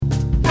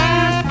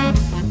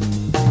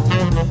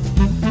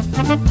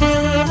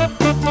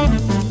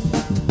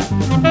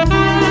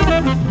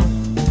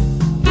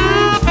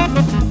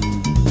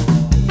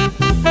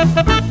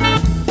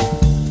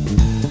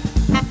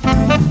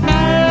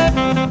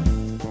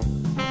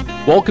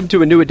Welcome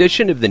to a new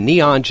edition of the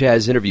Neon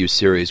Jazz Interview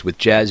Series with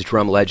jazz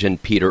drum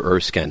legend Peter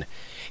Erskine.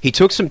 He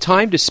took some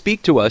time to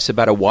speak to us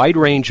about a wide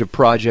range of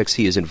projects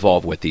he is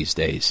involved with these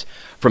days.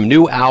 From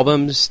new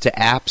albums to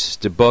apps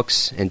to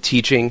books and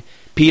teaching,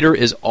 Peter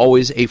is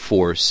always a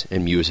force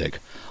in music.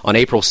 On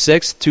April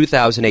 6,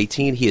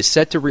 2018, he is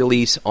set to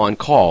release On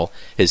Call,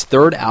 his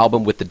third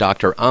album with the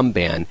Dr.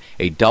 Band,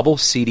 a double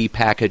CD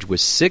package with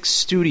 6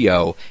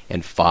 studio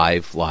and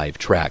 5 live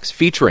tracks,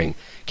 featuring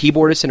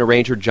keyboardist and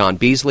arranger John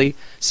Beasley,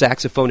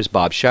 saxophonist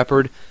Bob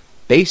Shepard,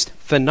 bass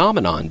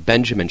phenomenon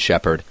Benjamin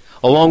Shepard.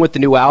 Along with the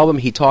new album,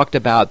 he talked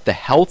about the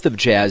health of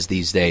jazz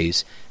these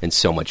days and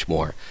so much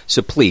more.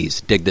 So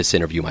please dig this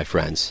interview, my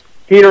friends.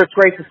 Peter, it's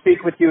great to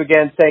speak with you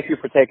again. Thank you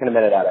for taking a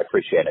minute out. I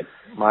appreciate it.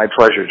 My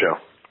pleasure, Joe.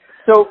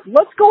 So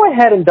let's go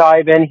ahead and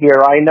dive in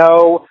here. I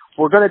know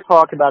we're going to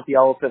talk about the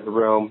elephant in the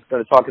room,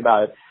 going to talk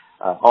about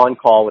On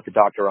Call with the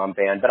Dr.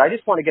 Band, but I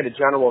just want to get a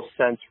general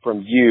sense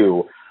from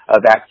you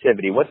of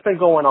activity. What's been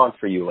going on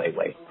for you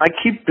lately? I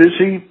keep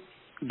busy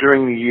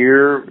during the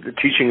year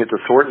teaching at the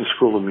Thornton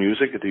School of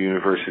Music at the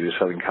University of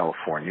Southern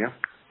California.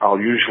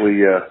 I'll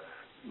usually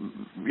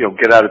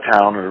get out of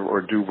town or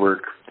do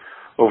work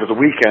over the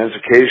weekends.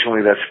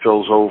 Occasionally that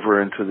spills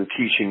over into the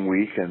teaching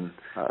week, and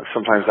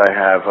sometimes I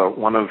have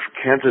one of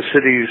Kansas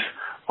City's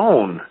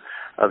own,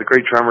 the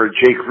great drummer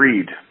Jake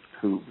Reed,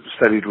 who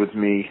studied with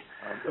me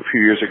a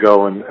few years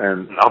ago, and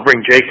I'll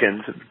bring Jake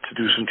in to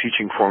do some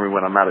teaching for me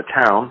when I'm out of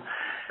town.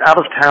 Out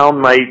of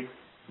town might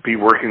be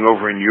working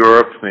over in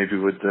Europe, maybe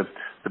with the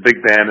big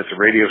band at the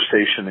radio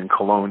station in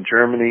Cologne,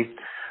 Germany.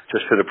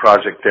 Just did a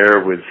project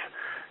there with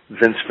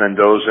Vince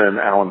Mendoza and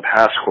Alan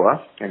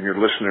Pasqua, and your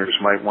listeners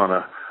might want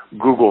to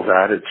Google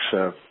that.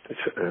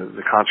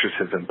 The concerts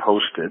have been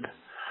posted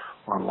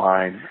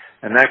online,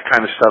 and that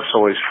kind of stuff's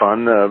always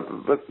fun.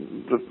 But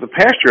the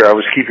past year I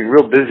was keeping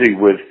real busy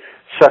with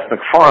Seth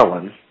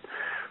MacFarlane,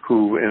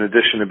 who, in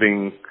addition to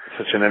being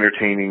such an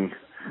entertaining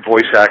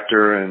voice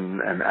actor and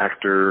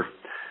actor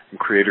and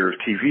creator of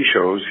TV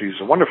shows, he's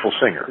a wonderful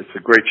singer. It's a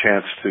great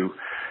chance to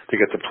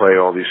get to play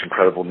all these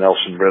incredible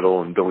Nelson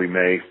Riddle and Billy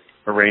May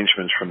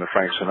arrangements from the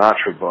Frank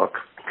Sinatra book.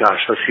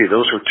 Gosh, let's see,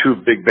 those were 2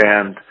 big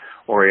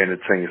band-oriented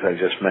things I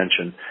just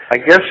mentioned. I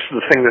guess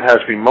the thing that has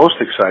me most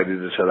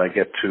excited is that I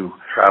get to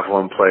travel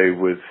and play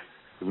with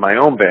my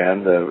own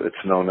band.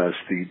 It's known as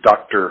the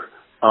Dr.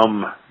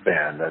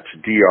 Band. That's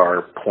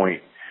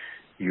Dr.Um.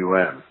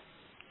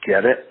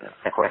 Get it?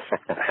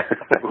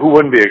 Who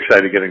wouldn't be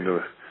excited getting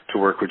to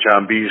work with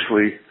John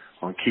Beasley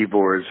on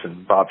keyboards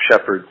and Bob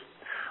Shepard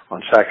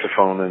on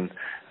saxophone and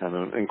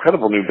an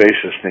incredible new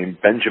bassist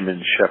named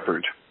Benjamin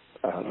Shepard,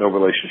 no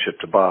relationship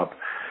to Bob.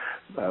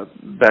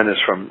 Ben is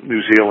from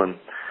New Zealand,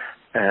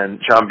 and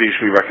John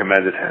Beasley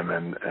recommended him,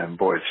 and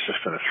boy, it's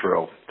just been a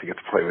thrill to get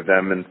to play with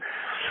them. And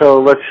so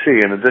let's see,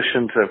 in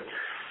addition to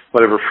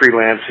whatever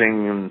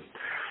freelancing and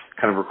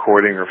kind of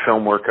recording or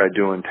film work I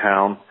do in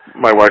town,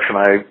 my wife and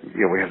I,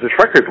 we have this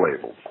record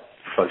label,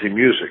 Fuzzy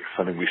Music,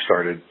 something we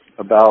started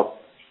about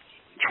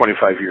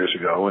 25 years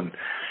ago,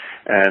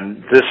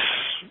 and this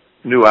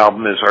new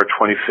album is our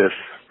 25th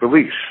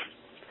release,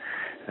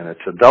 and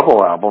it's a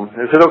double album.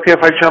 Is it okay if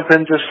I jump in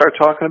and just start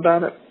talking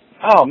about it?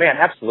 Oh, man,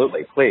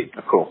 absolutely, please.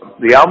 Cool.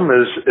 The album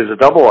is a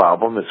double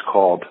album. It's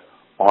called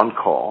On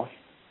Call,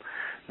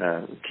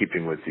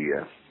 keeping with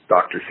the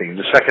Doctor theme.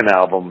 The second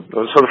album,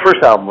 so the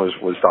first album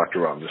was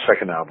Dr. The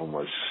second album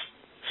was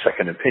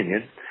Second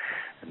Opinion,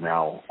 and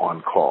now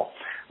On Call.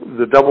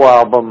 The double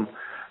album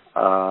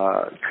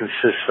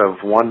consists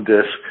of one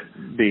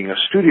disc being a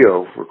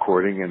studio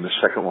recording and the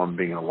second one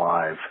being a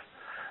live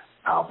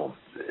album.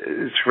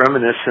 It's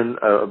reminiscent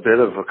a bit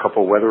of a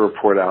couple Weather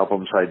Report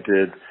albums I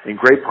did, in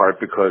great part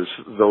because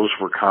those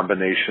were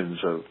combinations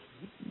of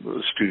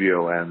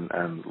studio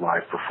and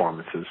live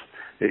performances.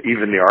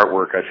 Even the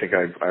artwork, I think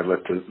I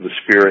let the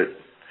spirit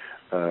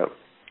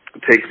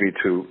take me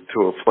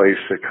to a place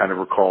that kind of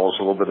recalls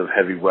a little bit of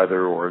Heavy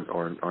Weather or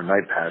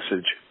Night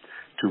Passage,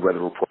 2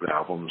 Weather Report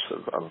albums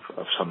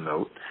of some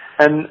note.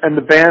 And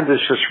the band has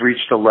just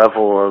reached a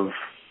level of,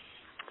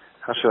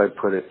 how should I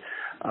put it,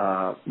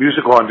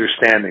 musical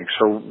understanding.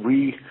 So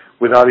we,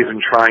 without even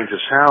trying to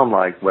sound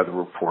like Weather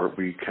Report,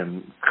 we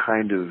can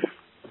kind of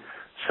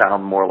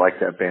sound more like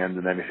that band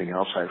than anything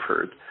else I've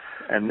heard.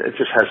 And it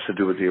just has to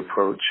do with the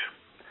approach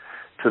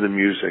to the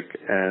music,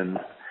 and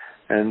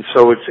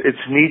so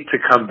it's neat to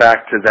come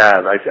back to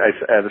that.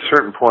 At a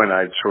certain point,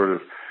 I'd sort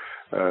of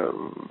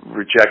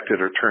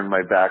rejected or turned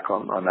my back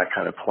on that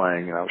kind of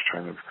playing, and I was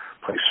trying to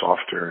play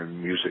softer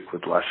and music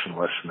with less and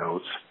less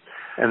notes.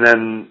 And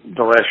then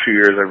the last few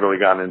years, I've really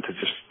gotten into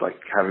just like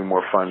having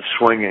more fun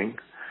swinging,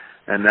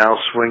 and now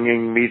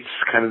swinging meets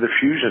kind of the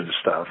fusion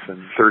stuff.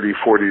 And 30,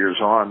 40 years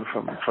on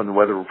from the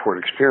Weather Report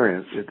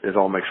experience, it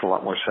all makes a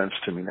lot more sense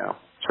to me now.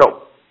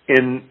 So,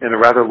 in a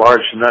rather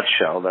large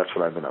nutshell, that's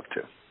what I've been up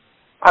to.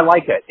 I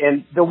like it.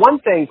 And the one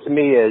thing to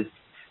me is,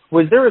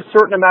 was there a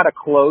certain amount of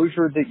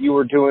closure that you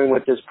were doing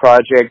with this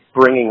project,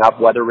 bringing up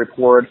Weather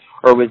Report,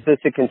 or was this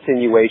a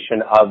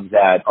continuation of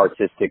that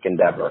artistic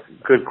endeavor?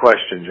 Good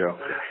question, Joe.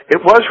 It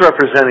was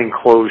representing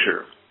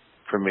closure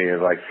for me.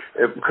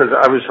 Because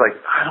I was like,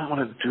 I don't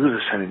want to do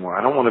this anymore.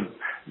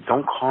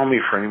 Don't call me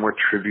for any more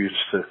tributes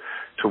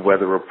to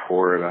Weather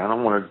Report. I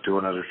don't want to do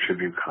another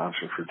tribute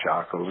concert for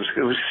Jaco.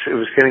 It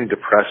was getting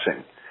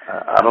depressing.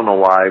 I don't know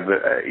why,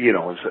 but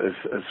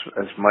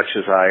as much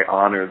as I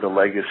honor the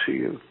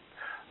legacy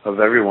of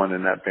everyone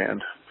in that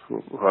band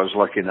who I was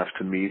lucky enough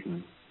to meet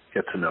and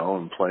get to know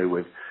and play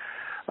with.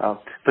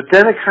 But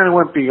then it kind of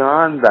went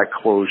beyond that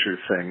closure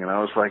thing, and I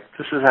was like,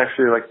 this is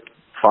actually like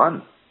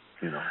fun.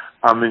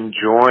 I'm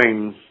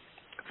enjoying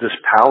this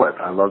palette.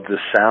 I love this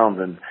sound,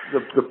 and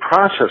the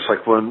process.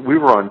 Like when we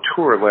were on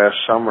tour last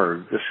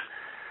summer, this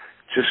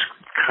just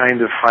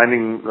kind of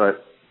finding that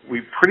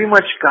we pretty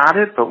much got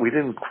it, but we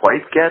didn't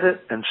quite get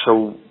it, and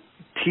so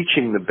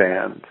teaching the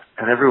band,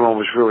 and everyone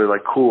was really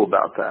like cool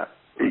about that.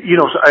 So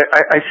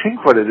I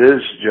think what it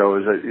is, Joe,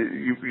 is that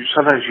you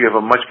sometimes you have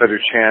a much better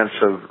chance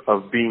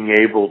of being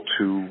able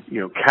to,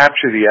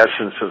 capture the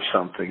essence of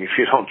something if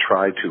you don't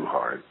try too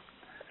hard.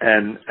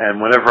 And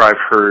whenever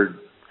I've heard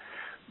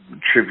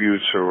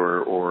tributes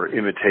or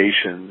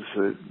imitations,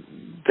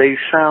 they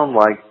sound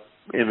like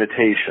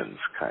imitations,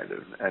 kind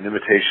of. And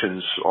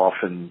imitations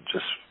often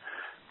just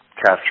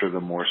capture the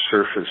more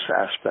surface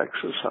aspects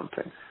of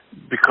something.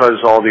 Because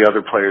all the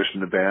other players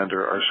in the band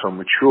are so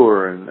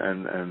mature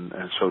and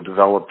so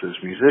developed as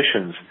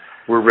musicians,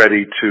 we're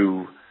ready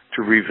to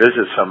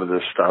revisit some of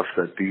this stuff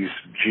that these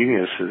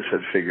geniuses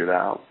had figured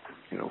out,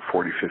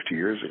 40, 50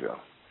 years ago.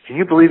 Can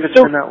you believe it's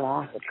been that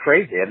long? It's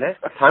crazy, isn't it?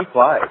 Time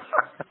flies.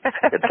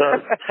 It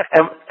does.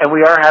 And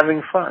we are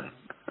having fun.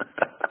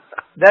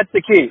 That's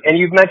the key. And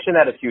you've mentioned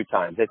that a few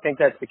times. I think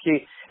that's the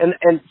key.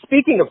 And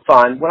speaking of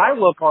fun, when I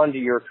look onto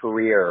your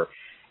career,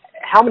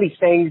 how many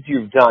things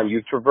you've done.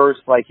 You've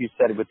traversed, like you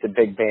said, with the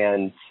big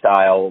band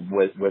style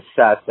with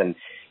Seth, and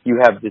you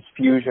have this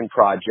fusion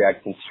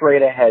project and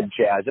straight ahead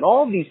jazz and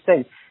all of these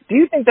things. Do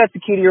you think that's the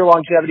key to your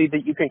longevity,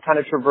 that you can kind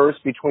of traverse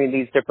between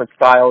these different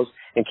styles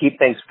and keep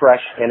things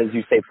fresh and, as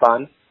you say,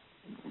 fun?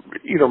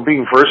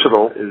 Being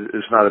versatile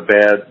is not a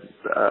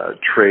bad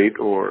trait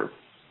or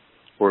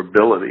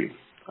ability,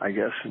 I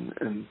guess,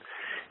 in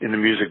the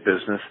music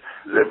business.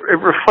 It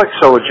reflects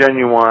a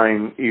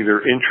genuine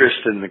either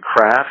interest in the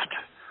craft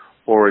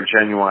or a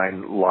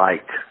genuine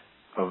like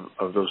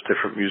of those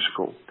different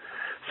musical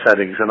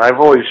settings. And I've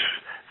always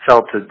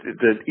felt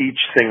that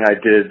each thing I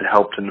did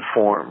helped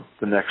inform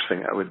the next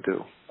thing I would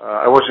do.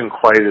 I wasn't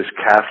quite as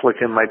Catholic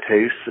in my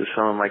taste as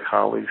some of my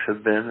colleagues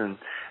have been,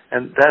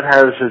 and that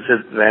has its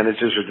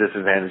advantages or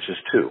disadvantages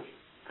too.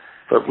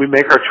 But we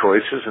make our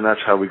choices, and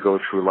that's how we go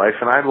through life.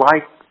 And I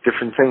like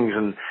different things,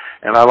 and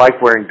I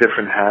like wearing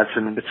different hats,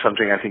 and it's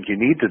something I think you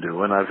need to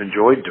do, and I've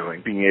enjoyed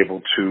doing, being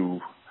able to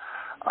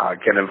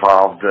get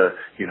involved,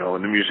 in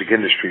the music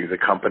industry, the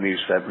companies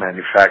that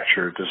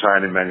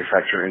design and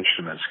manufacture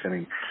instruments,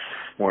 getting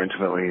more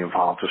intimately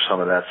involved with some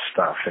of that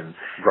stuff, and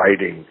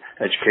writing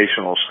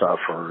educational stuff,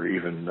 or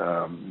even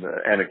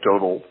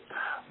anecdotal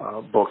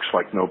books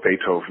like No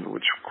Beethoven,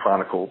 which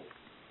chronicle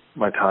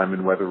my time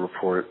in Weather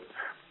Report,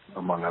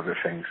 among other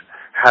things.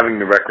 Having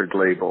the record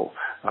label,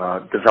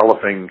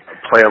 developing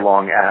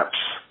play-along apps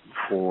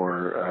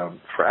for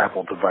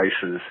Apple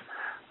devices.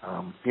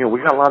 We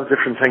got a lot of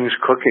different things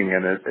cooking,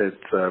 and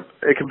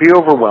it can be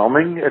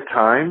overwhelming at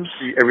times.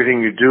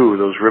 Everything you do,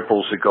 those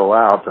ripples that go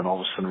out, then all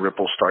of a sudden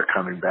ripples start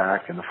coming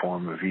back in the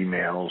form of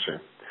emails,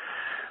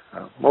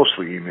 or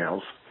mostly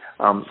emails.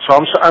 So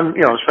I'm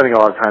spending a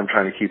lot of time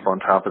trying to keep on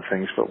top of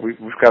things, but we've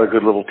got a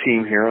good little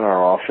team here in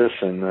our office,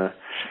 and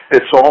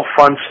it's all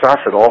fun stuff.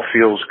 It all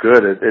feels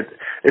good.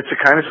 It's the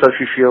kind of stuff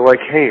you feel like,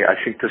 hey, I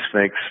think this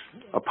makes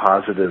a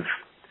positive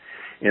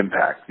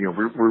impact.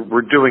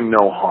 We're doing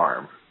no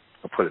harm.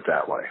 I'll put it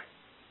that way.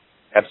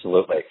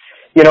 Absolutely.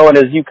 And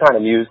as you kind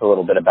of mused a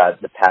little bit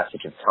about the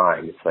passage of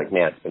time, it's like,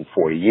 man, it's been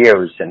 40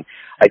 years. And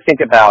I think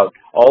about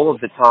all of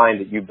the time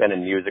that you've been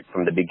in music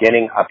from the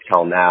beginning up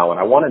till now, and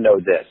I want to know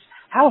this.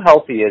 How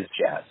healthy is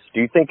jazz? Do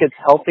you think it's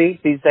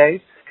healthy these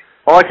days?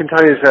 All I can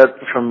tell you is that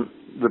from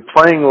the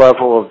playing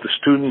level of the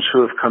students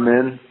who have come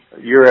in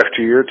year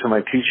after year to my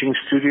teaching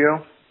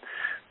studio,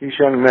 these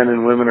young men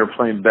and women are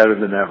playing better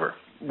than ever.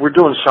 We're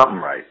doing something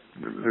right.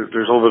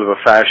 There's a little bit of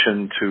a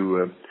fashion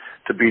to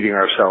beating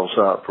ourselves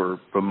up or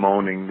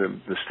bemoaning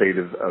the state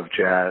of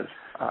jazz.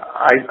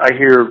 I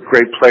hear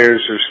great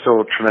players. There's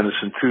still tremendous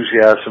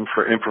enthusiasm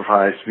for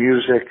improvised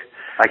music.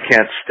 I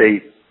can't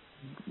state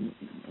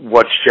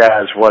what's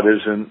jazz, what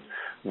isn't,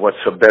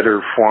 what's a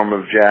better form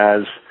of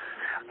jazz.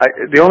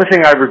 The only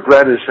thing I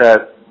regret is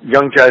that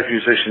young jazz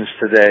musicians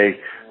today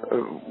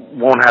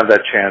won't have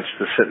that chance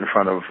to sit in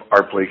front of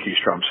Art Blakey's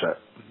drum set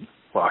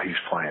while he's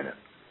playing it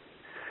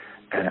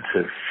and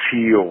to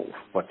feel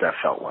what that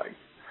felt like.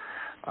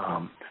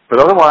 But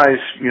otherwise,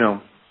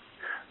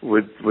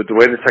 with the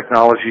way the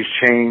technology's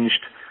changed,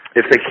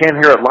 if they can't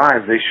hear it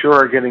live, they sure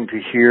are getting to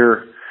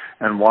hear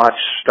and watch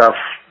stuff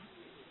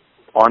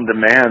on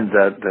demand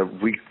that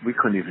we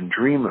couldn't even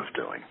dream of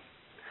doing.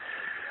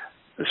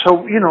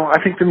 So,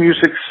 I think the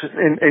music's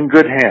in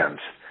good hands.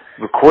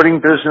 Recording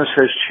business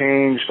has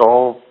changed.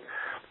 All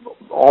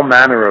all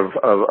manner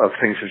of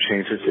things have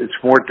changed.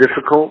 It's more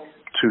difficult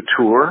to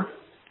tour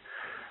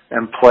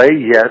and play,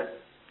 yet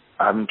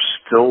I'm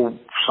still,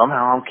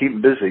 somehow I'm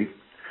keeping busy.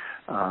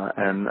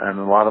 And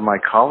a lot of my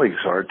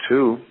colleagues are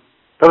too.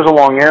 That was a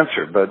long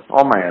answer, but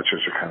all my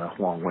answers are kind of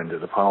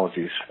long-winded.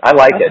 Apologies. I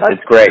like it.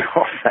 It's great.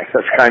 Oh, thanks.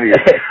 That's kind of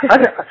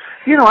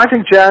you. I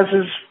think jazz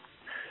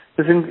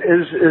is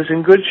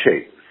in good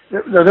shape.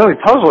 The only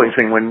puzzling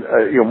thing when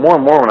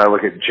more and more when I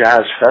look at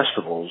jazz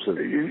festivals,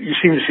 you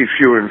seem to see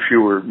fewer and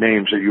fewer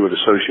names that you would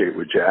associate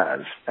with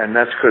jazz, and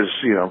that's because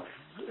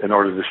in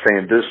order to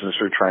stay in business,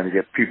 we're trying to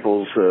get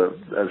people's,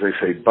 as they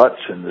say,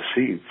 butts in the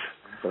seats.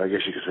 But I guess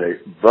you could say,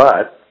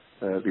 but.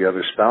 The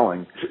other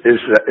spelling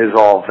is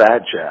all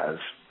that jazz,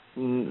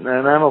 and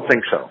I don't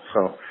think so.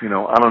 So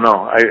I don't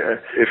know.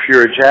 If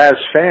you're a jazz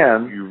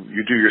fan,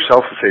 you do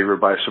yourself a favor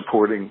by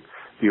supporting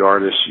the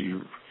artists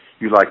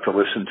you like to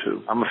listen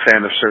to. I'm a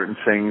fan of certain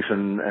things,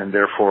 and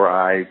therefore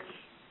I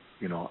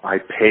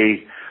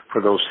pay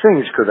for those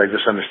things because I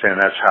just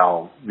understand that's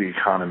how the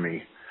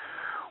economy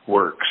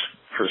works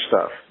for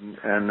stuff.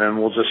 And then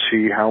we'll just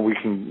see how we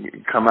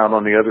can come out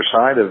on the other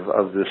side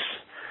of this.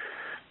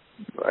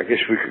 I guess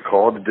we could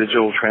call it a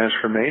digital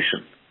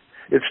transformation.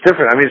 It's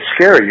different. I mean, it's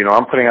scary.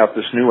 I'm putting out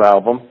this new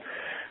album,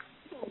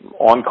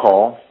 On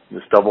Call,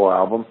 this double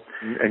album,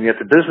 and yet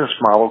the business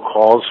model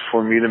calls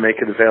for me to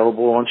make it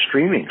available on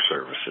streaming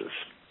services.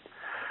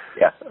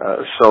 Yeah.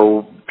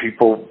 So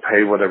people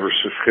pay whatever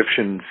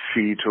subscription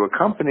fee to a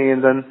company,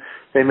 and then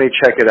they may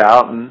check it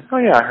out and, oh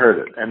yeah, I heard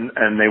it,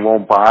 and they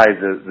won't buy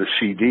the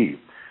CD.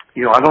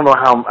 I don't know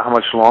how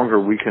much longer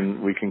we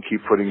can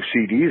keep putting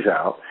CDs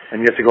out, and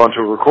you have to go into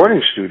a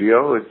recording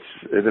studio. It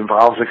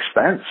involves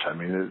expense. I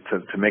mean,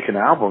 to make an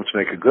album, to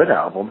make a good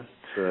album,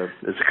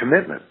 it's a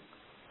commitment.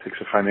 It takes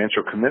a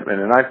financial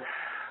commitment, and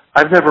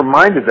I've never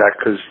minded that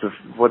because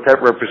what that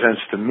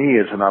represents to me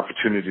is an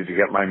opportunity to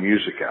get my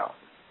music out.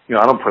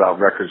 I don't put out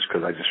records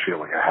because I just feel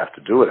like I have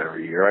to do it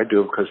every year. I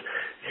do it because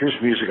here's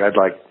music I'd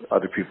like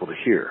other people to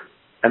hear,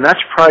 and that's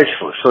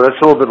priceless. So that's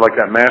a little bit like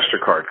that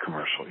MasterCard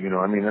commercial.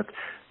 I mean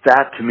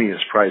that to me is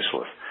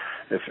priceless.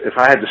 If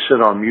I had to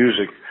sit on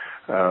music,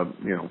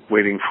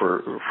 waiting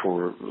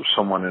for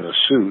someone in a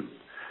suit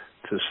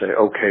to say,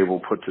 okay,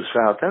 we'll put this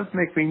out, that would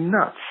make me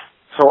nuts.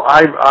 So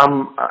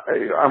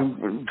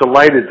I'm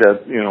delighted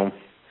that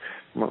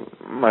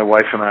my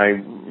wife and I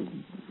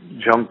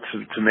jumped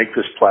to make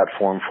this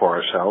platform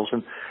for ourselves.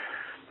 And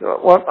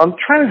well, I'm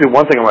trying to do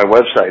one thing on my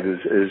website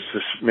is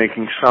just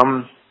making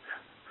some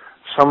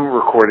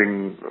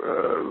recording,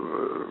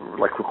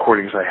 like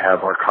recordings I have,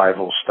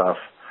 archival stuff.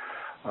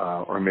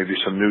 Or maybe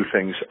some new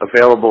things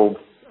available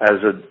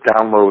as a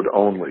download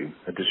only,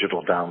 a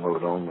digital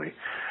download only.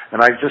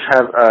 And I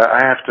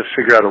have to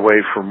figure out a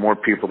way for more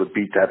people to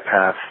beat that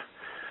path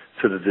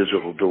to the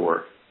digital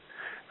door,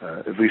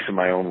 at least in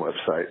my own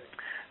website.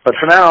 But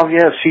for now,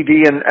 yeah,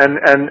 CD and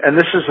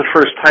this is the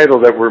first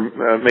title that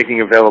we're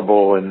making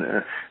available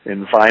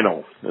in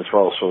vinyl as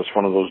well. So it's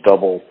one of those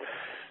double,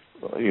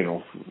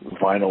 vinyl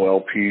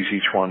LPs,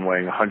 each one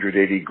weighing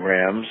 180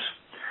 grams.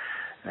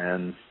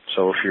 And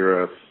so if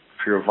you're a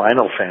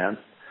vinyl fan,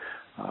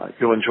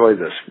 you'll enjoy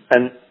this.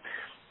 And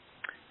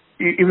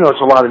even though it's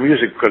a lot of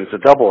music because it's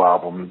a double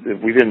album,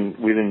 we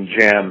didn't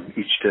jam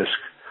each disc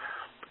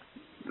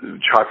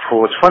chock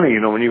full. It's funny,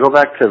 when you go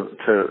back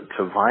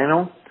to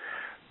vinyl,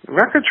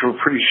 records were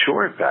pretty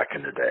short back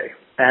in the day,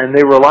 and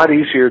they were a lot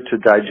easier to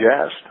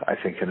digest, I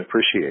think, and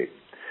appreciate.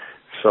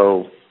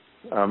 So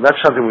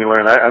that's something we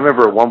learned. I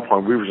remember at one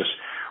point we were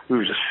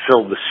just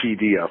filled the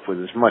CD up with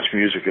as much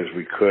music as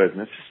we could,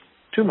 and it's just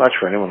too much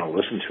for anyone to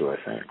listen to, I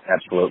think.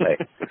 Absolutely.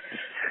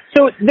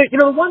 So,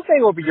 the one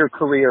thing over your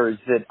career is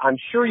that I'm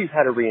sure you've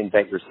had to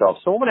reinvent yourself.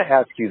 So I want to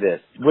ask you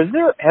this.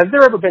 Has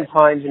there ever been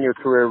times in your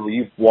career where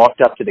you've walked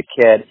up to the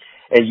kid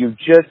and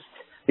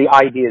the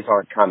ideas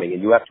aren't coming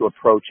and you have to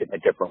approach it in a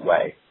different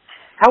way?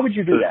 How would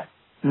you do that?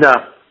 No.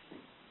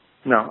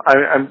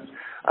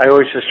 I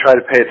always just try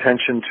to pay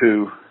attention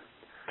to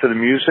the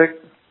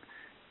music,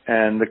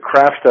 and the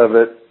craft of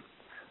it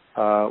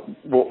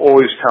will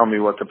always tell me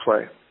what to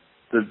play.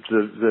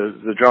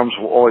 The drums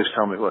will always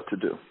tell me what to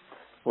do,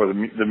 or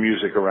the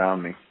music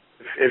around me.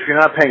 If you're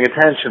not paying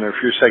attention, or if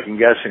you're second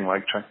guessing,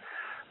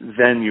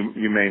 then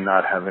you may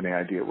not have any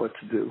idea what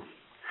to do.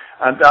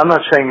 I'm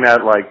not saying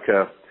that like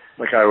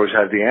I always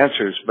have the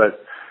answers, but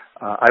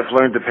I've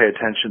learned to pay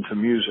attention to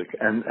music,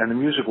 and the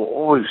music will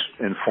always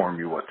inform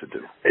you what to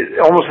do. It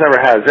almost never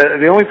has.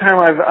 The only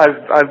time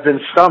I've been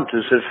stumped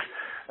is if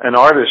an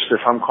artist, if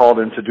I'm called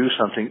in to do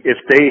something, if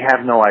they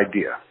have no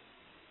idea,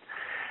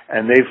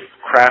 and they've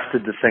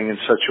crafted the thing in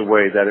such a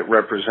way that it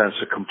represents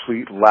a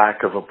complete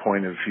lack of a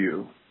point of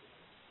view,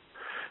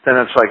 then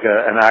it's like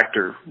an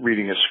actor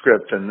reading a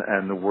script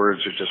and the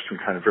words are just been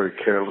kind of very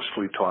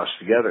carelessly tossed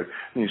together.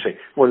 And you say,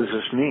 what does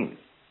this mean?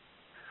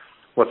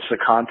 What's the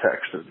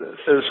context of this?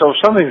 So if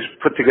something's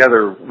put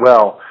together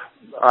well,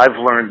 I've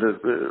learned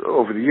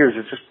over the years,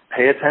 is just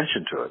pay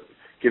attention to it.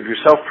 Give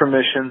yourself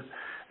permission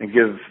and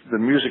give the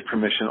music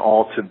permission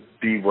all to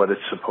be what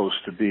it's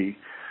supposed to be,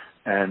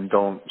 and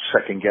don't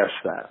second guess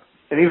that.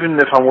 And even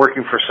if I'm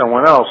working for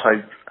someone else,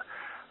 I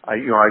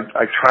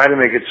try to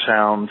make it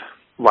sound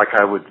like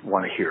I would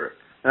want to hear it.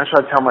 And that's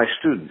what I tell my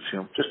students,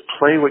 just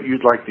play what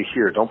you'd like to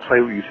hear. Don't play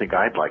what you think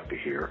I'd like to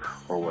hear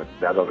or what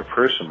that other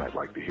person might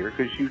like to hear,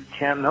 because you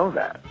can't know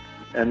that.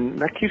 And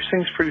that keeps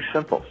things pretty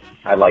simple.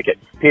 I like it.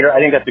 Peter, I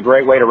think that's a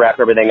great way to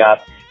wrap everything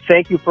up.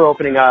 Thank you for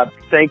opening up.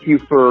 Thank you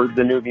for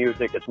the new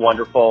music. It's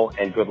wonderful,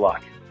 and good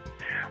luck.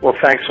 Well,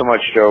 thanks so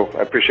much, Joe.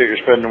 I appreciate your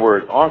spreading the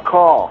word. On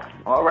call.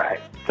 All right.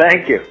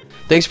 Thank you.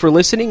 Thanks for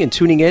listening and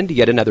tuning in to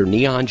yet another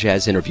Neon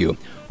Jazz interview,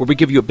 where we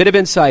give you a bit of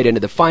insight into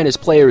the finest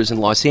players in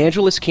Los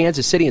Angeles,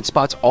 Kansas City, and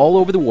spots all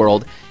over the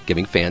world,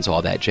 giving fans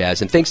all that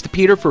jazz. And thanks to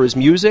Peter for his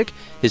music,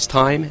 his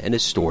time, and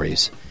his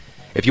stories.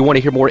 If you want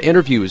to hear more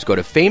interviews, go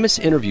to Famous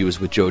Interviews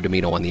with Joe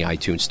Domino on the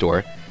iTunes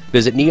Store.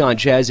 Visit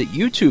neonjazz at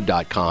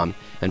youtube.com.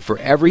 And for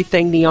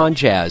everything Neon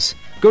Jazz,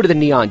 go to the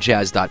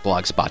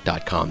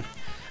neonjazz.blogspot.com.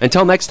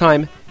 Until next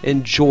time,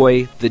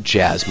 enjoy the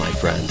jazz, my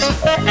friends.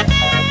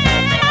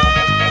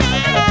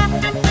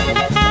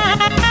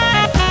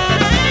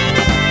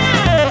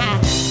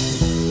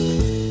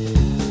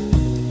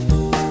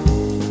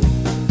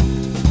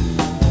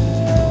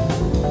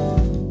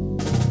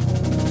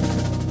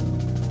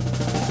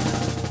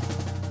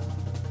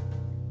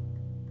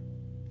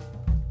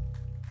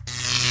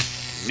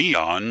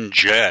 Neon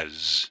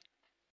Jazz.